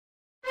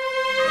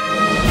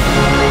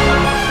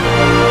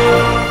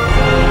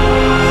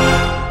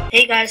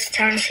Hey guys,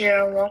 Terrence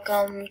here.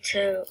 Welcome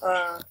to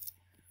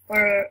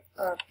we're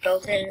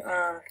building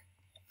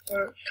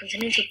we're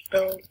continuing to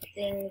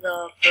building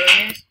the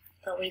furnace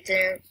that we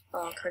didn't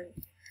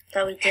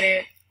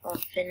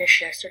finish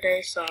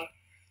yesterday. So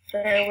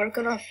today we're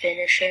gonna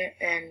finish it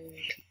and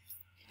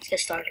let's get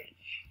started.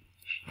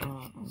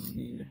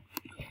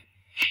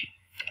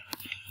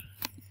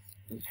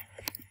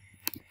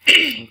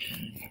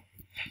 Okay.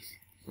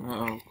 So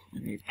I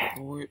need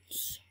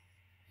quartz.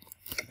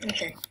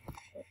 Okay.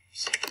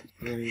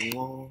 Gray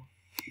wall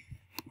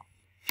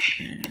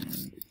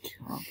and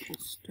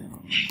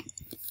cobblestone.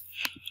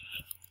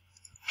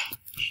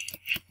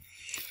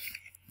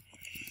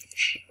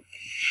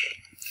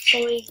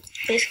 So we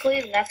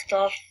basically left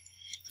off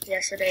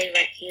yesterday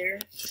right here.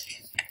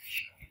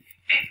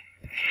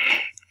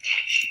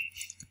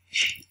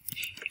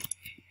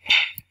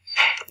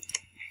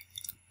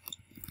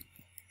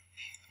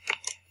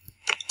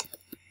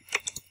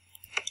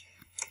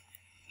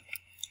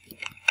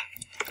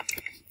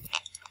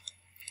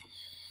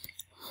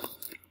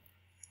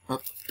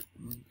 Up.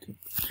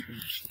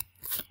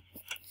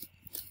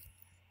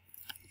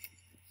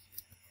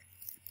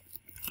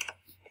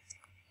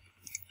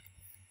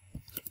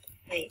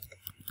 Wait.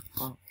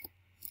 Oh.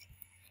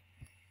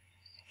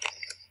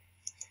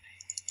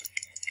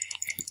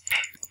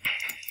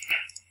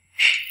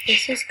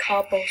 This is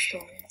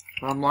cobblestone.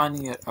 I'm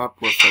lining it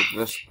up with like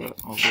this bit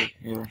over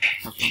here.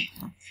 That's what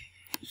I'm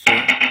see?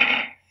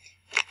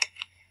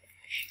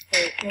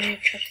 Wait, let me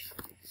check.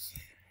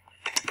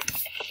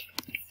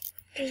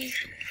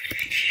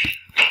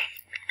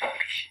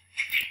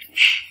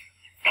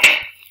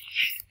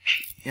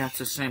 Yeah, it's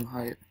the same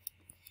height.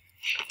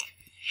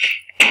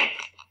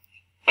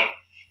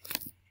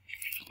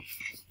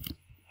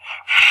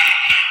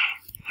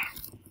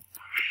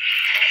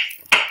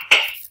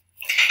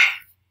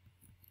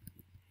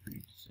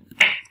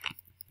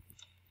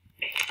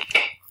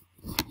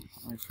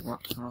 I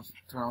forgot to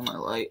turn on my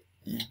light.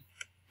 Yeah.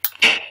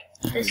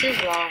 This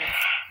is wrong.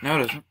 No,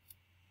 it isn't.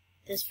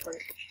 This part.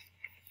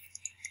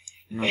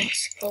 No.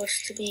 It's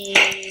supposed to be.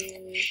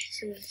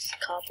 This is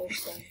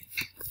cobblestone.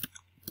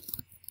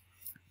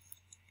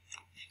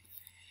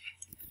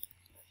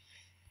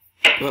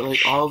 But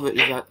like all of it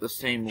is at the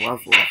same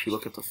level if you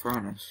look at the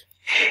furnace.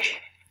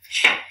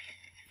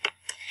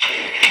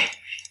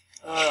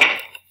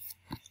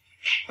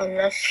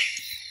 Unless.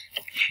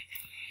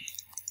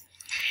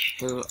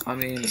 I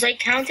mean. Because I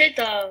counted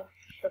the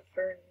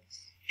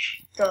furnace,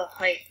 the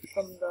height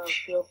from the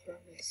fuel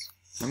furnace.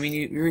 I mean,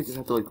 you really just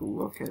have to like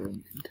look at it and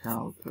you can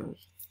tell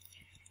because.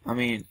 I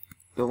mean,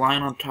 the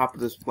line on top of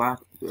this black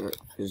bit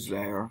is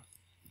there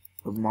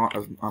of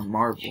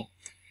marble,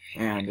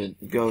 and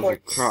it goes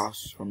Quartz.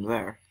 across from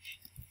there.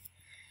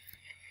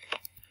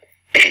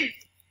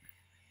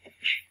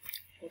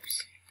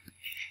 Oops.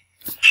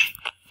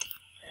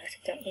 I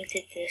accidentally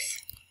did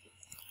this.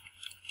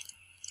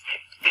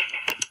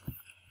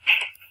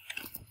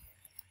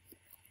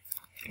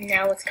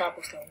 Now it's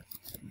cobblestone.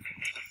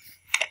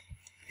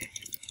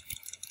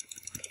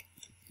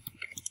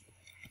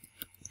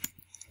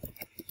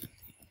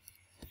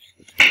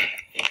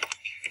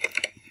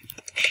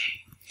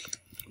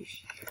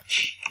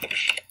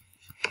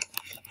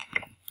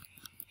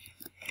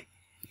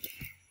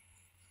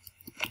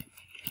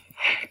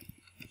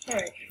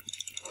 Alright.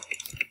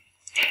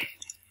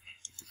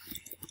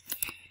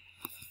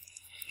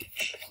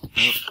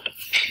 Yep.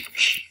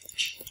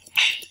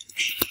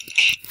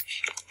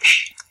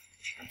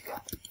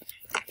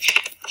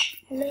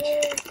 No.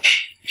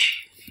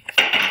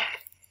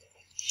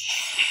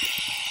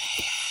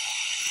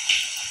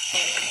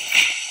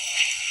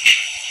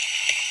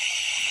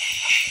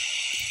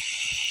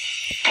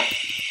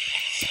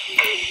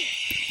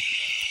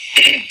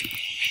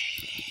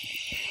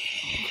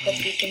 The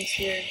beacons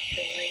here,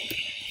 the light.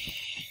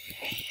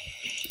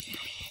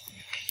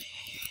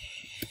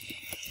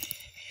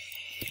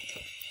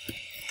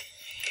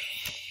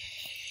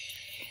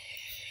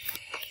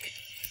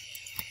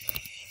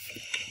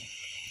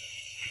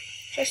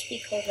 Just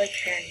because I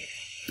can.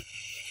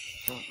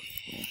 Oh,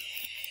 yeah.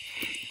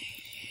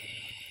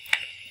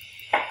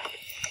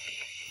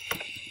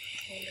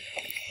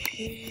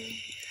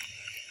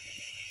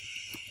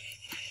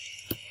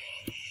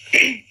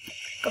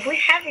 If we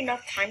have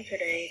enough time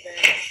today, then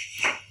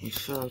We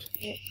should.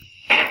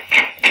 I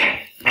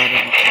don't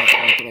know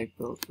how could I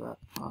build that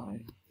high.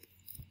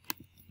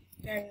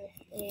 then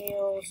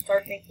we'll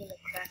start making the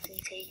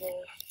crafting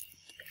table,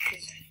 which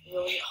is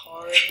really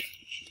hard.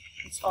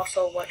 It's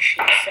also what she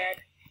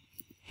said.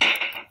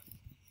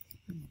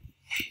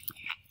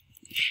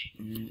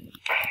 Mm.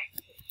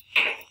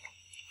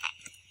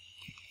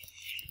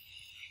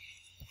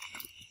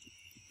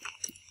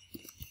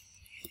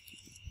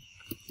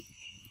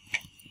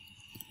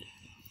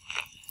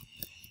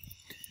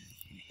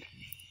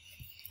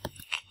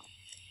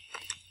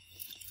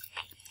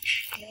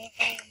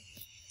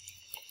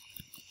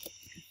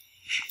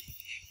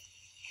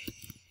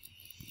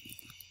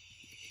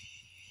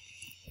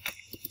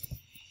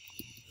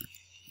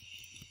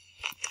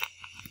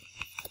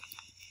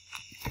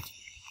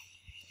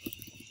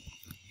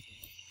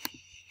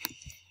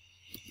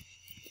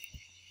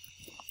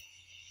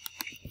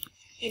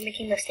 Keep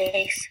making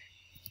mistakes.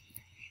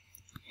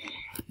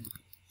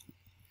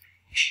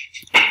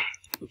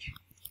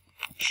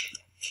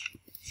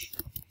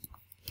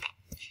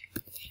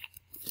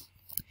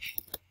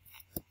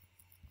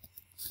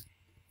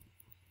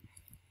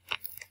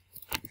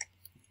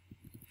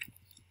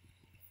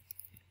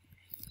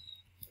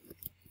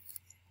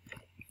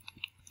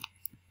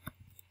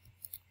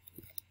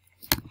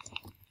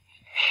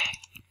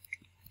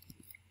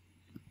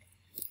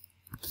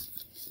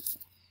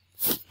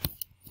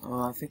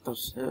 Oh, I think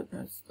that's it.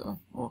 That's the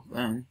whole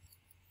thing.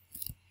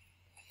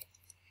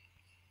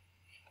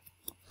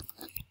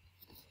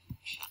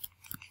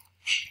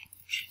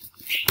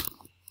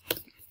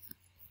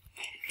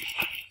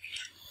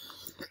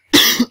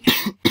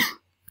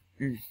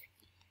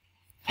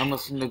 I'm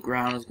guessing the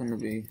ground is going to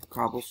be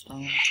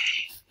cobblestone.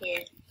 Yeah.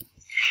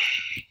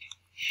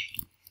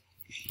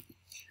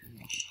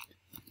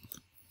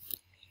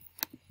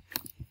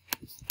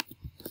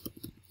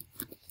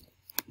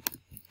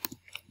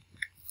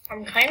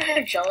 I'm kind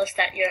of jealous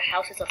that your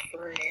house is a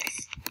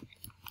furnace.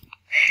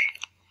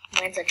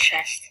 Mine's a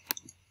chest.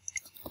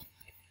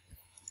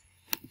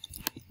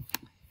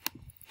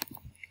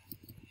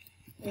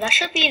 And that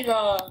should be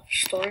the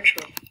storage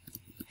room.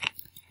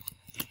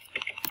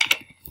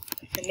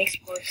 It makes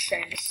more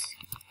sense.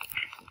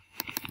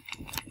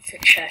 It's a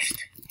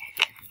chest.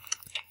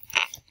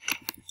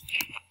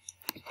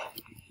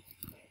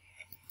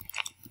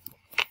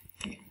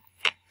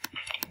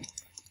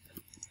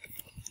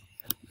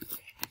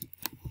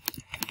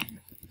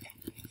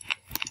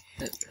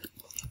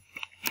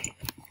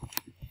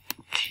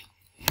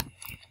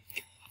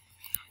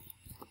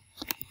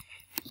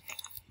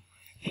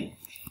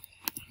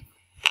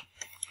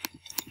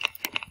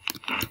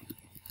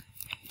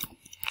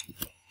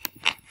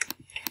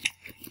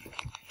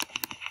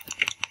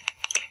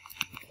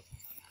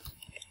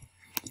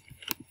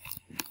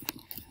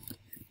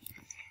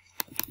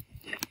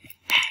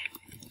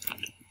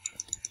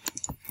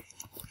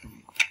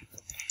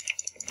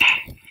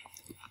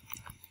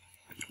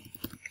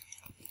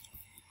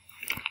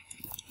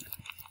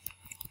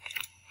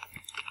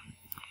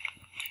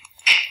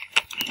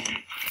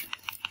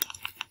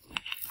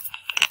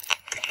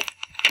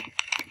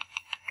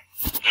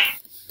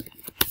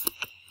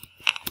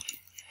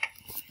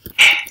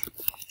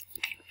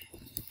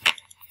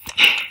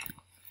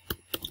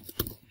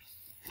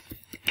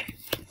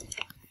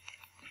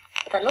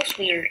 That looks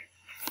weird.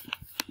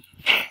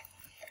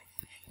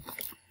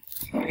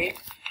 Sorry.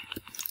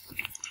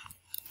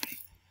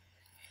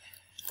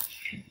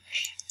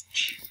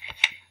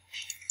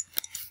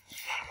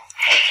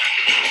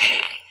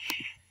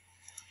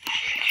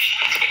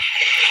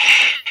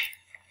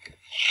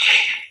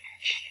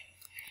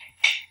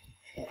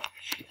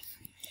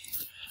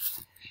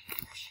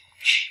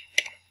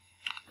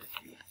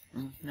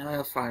 Now I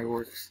have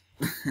fireworks.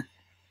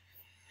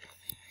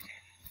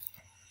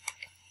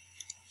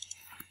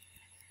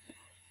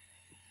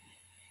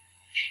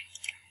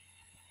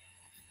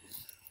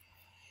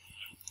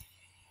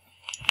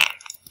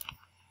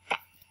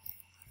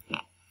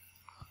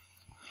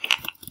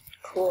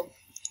 Cool.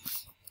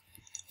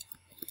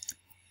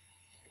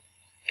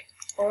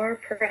 Or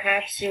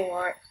perhaps you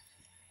want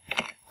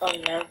a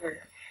lever.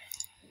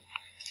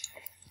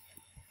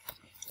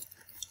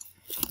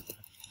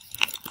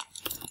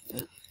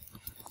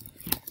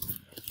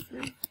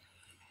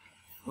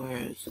 Where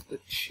is the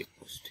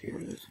checklist? Here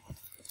it is.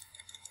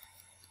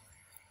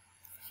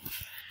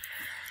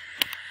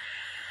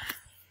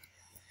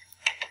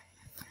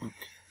 Okay.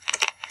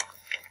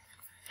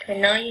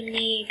 And now you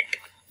need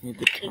Need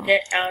the to top.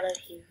 get out of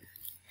here.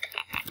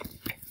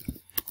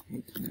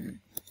 Need the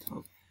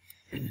top.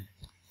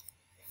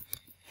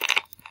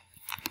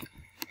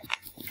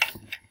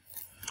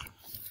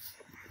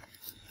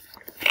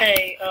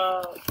 Hey,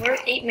 we're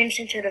 8 minutes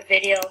into the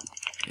video,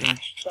 Yeah.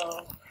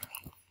 so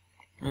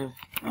Yeah.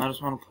 I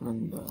just want to put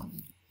in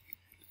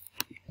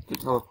the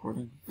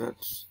teleporting.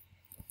 That's.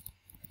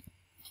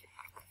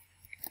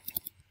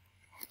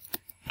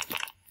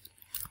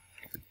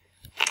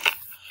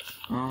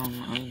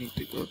 I need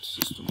to go to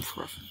system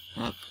preference.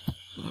 Up.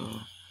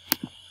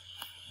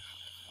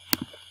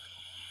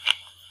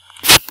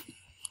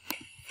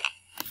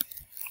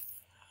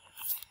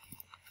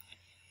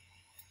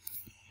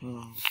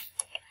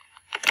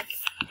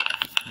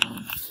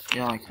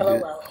 Yeah, I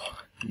can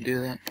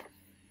do that.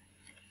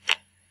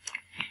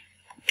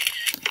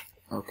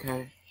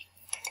 Okay.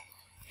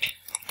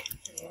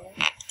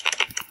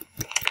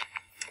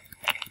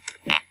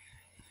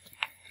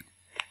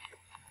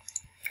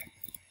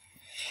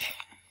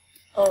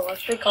 Oh, I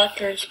forgot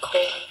there's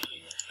coal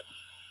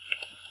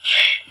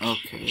in here.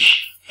 Okay.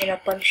 And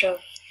a bunch of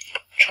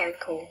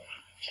charcoal.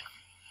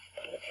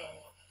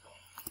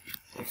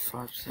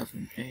 5,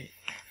 7, 8.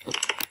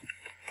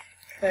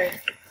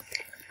 Hey.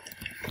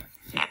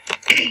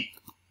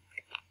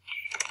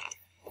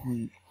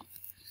 1,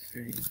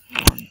 3,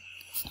 1.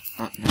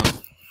 No.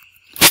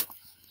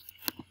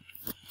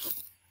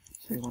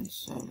 3, 1,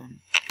 7.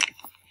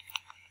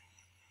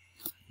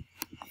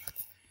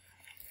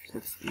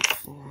 6, 3,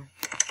 4.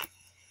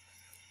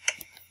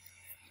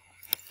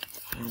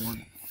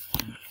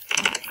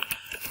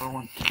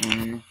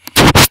 .416.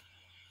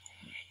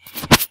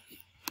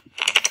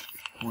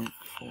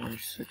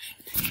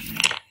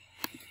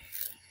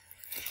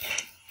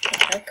 The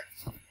heck?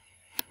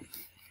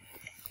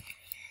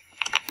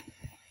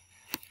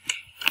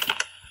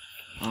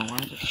 Oh, why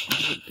did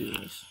it do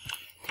this?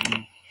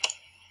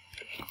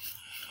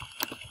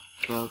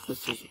 So if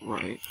this is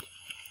right.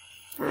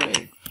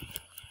 Hooray.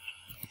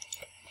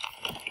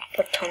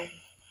 Button.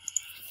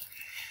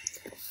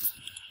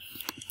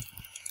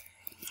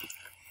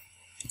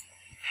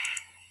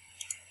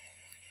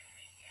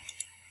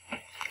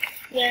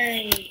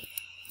 Yay!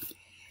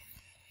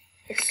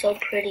 It's so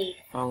pretty.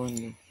 Oh,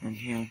 in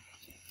here.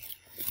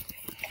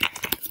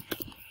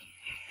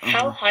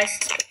 How high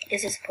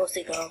is it supposed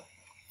to go?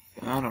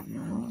 I don't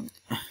know.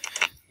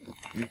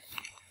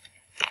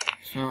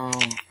 So,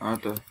 I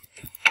have to...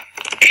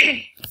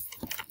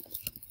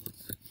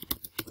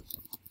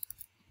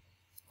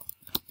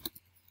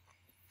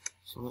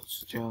 So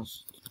let's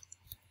just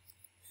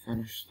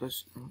finish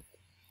this up.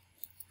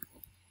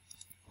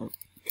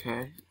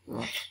 Okay,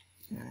 that's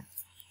there.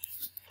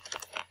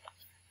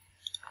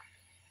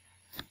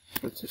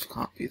 Let's just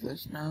copy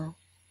this now.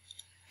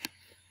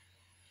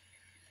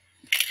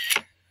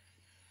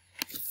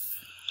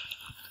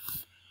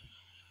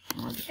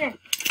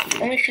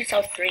 Only shoots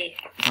out 3.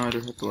 I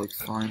just have to like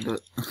find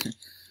it.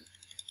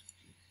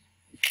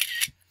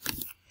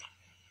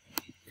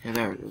 Okay,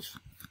 there it is.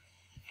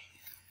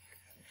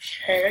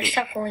 Okay, let's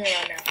stop fooling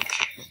around now.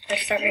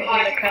 Let's start making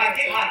the crafting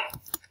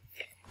table.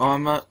 Oh,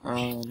 I'm not, I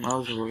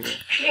was over there.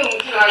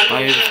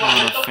 I just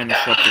want to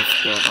finish up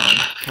with the,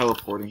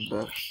 teleporting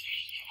bit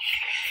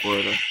for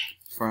the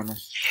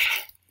furnace.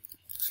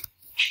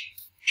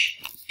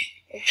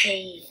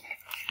 Okay.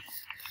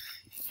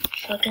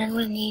 So again,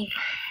 we need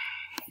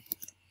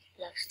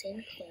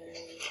blackstain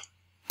clay.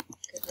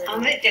 Get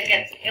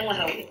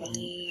rid of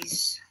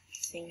these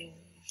things.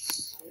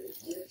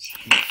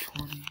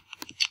 20.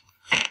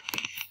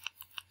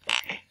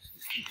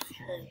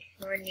 Okay,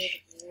 now I need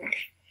wood.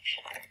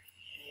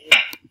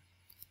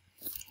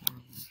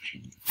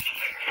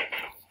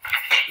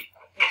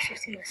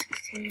 16 by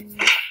 16.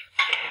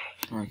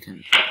 I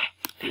can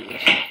do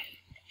this.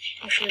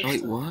 Actually,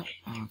 Wait, what?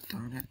 Oh,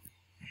 darn it.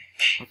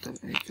 What did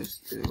I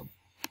just do?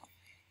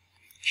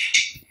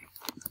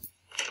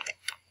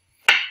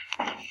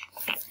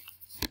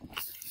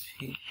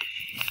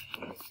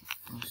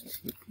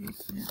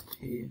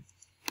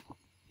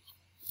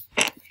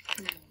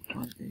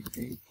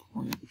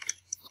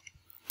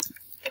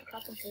 the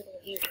crafting table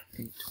here.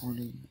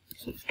 820,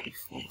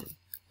 64,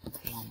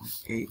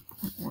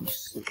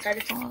 8.165.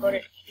 Decided to put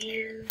it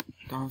here.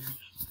 Done.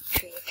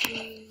 2,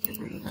 3, Get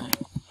rid of that. 5,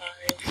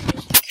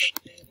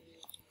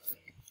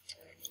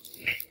 6, 7,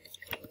 8,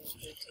 9,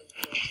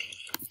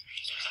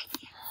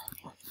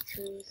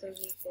 10, 11, 12,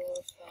 13, 14,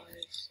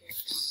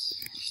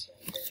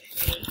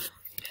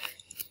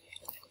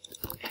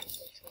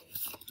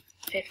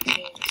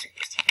 15,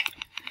 16.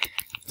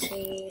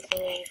 2,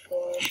 3,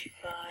 4,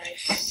 5,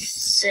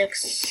 6,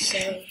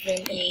 7,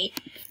 8,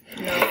 9,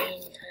 10, 11, 12, 13, 14, 15, 16. 2, 3, 4, 5, 6, 7, 8, 9, 10,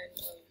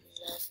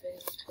 11,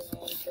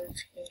 12,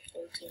 13,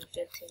 14,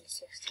 15,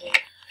 16,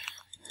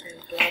 and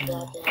blah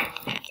blah blah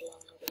blah blah.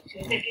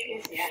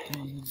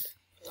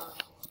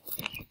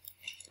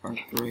 Our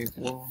grave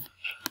wall.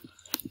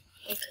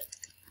 Okay.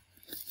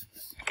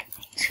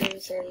 2,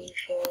 3,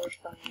 4,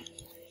 5,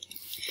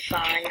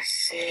 5,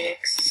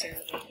 6,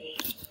 7,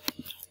 8,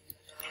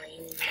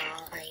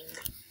 9,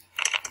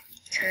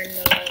 10,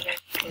 11,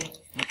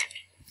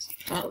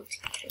 12, 14,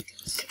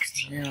 15,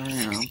 16. Yeah,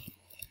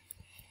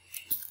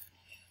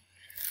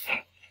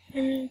 I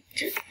am.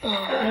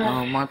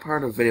 My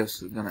part of the video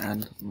is gonna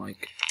end in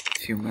like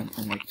in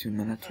like 2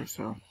 minutes or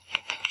so.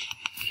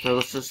 So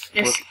let's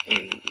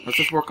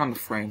just work on the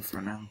frame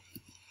for now.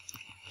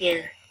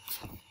 Yeah.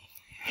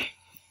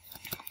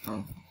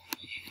 Oh.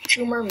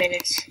 2 more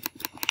minutes.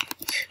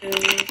 2,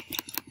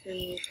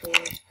 3, 4,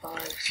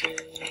 5,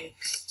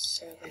 6,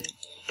 7, 8, 9,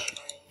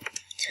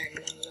 10,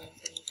 11,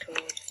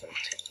 12,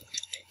 13,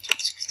 15,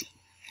 16.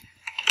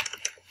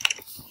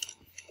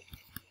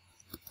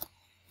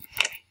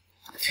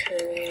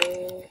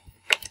 2,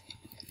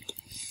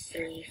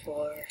 3,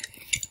 4.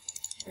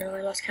 No,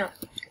 I lost count.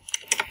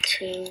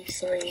 2,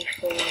 3,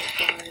 4,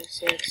 5,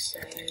 6,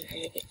 7,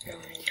 8, 9,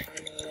 10,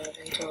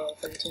 11, 12,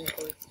 13,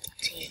 14,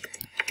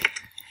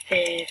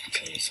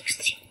 15,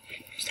 16.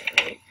 Is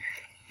that right?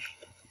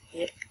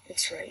 Yep,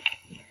 it's right.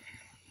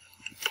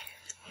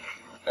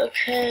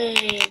 Okay,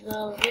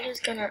 the video's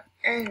gonna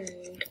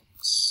end,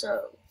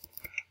 so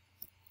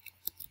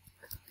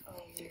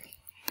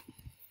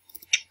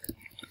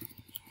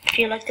if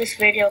you like this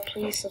video,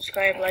 please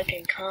subscribe, like,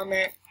 and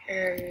comment,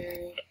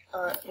 and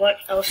what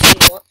else you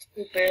want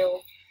to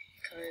build,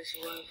 because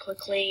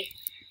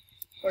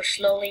we're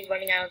slowly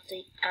running out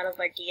of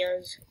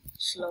ideas,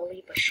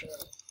 slowly but surely.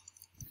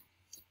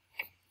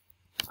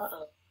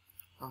 Uh-oh.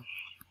 Oh.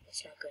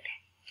 That's not good.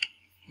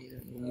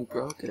 You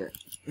broke it.